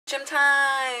Gym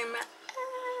time.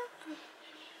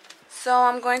 So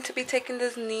I'm going to be taking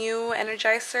this new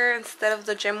energizer instead of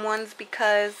the gym ones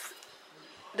because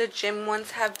the gym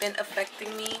ones have been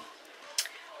affecting me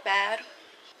bad.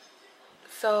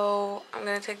 So I'm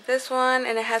gonna take this one,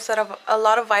 and it has sort of a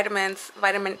lot of vitamins: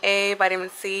 vitamin A, vitamin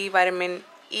C, vitamin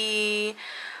E,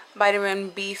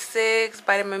 vitamin B6,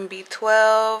 vitamin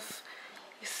B12.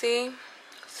 You see?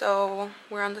 So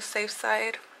we're on the safe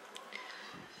side.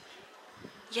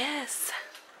 Yes.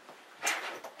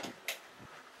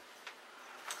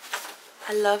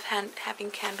 I love having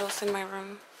candles in my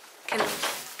room. Candles.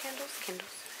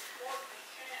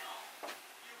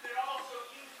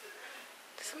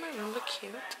 Doesn't my room look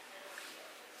cute?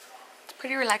 It's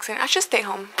pretty relaxing. I should stay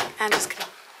home. And just kidding.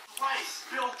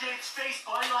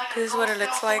 This is what it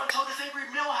looks like.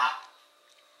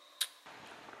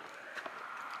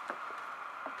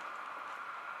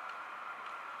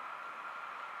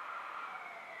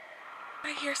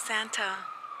 I hear Santa.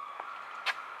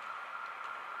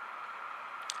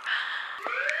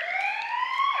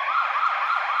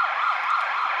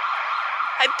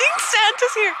 I think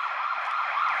Santa's here.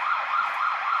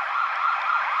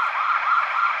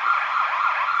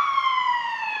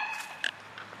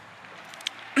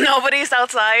 Nobody's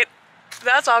outside.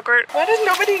 That's awkward. Why does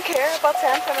nobody care about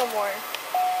Santa no more?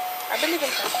 I believe in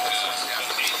Santa.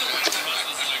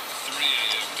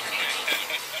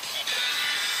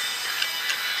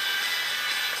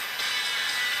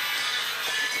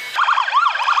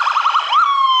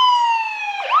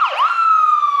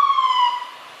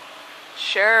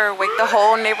 Sure, wake the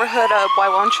whole neighborhood up, why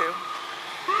won't you?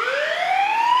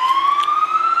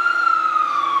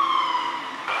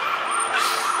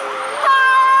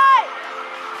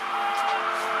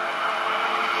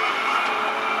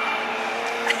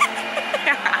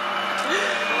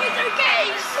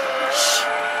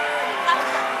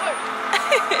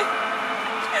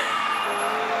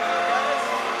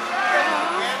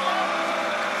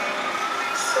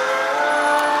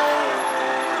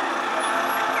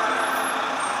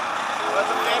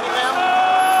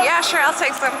 Sure, I'll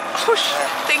take some. Oh shit,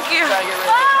 thank you.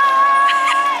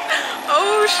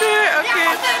 Oh shit,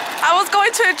 okay. I was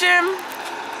going to a gym.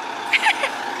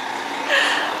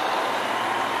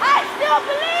 I still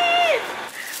believe.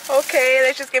 Okay,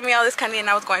 they just gave me all this candy and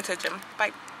I was going to a gym.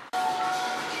 Bye.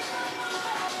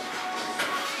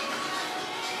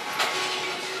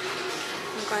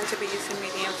 I'm going to be using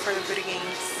medium for the booty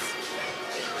gains.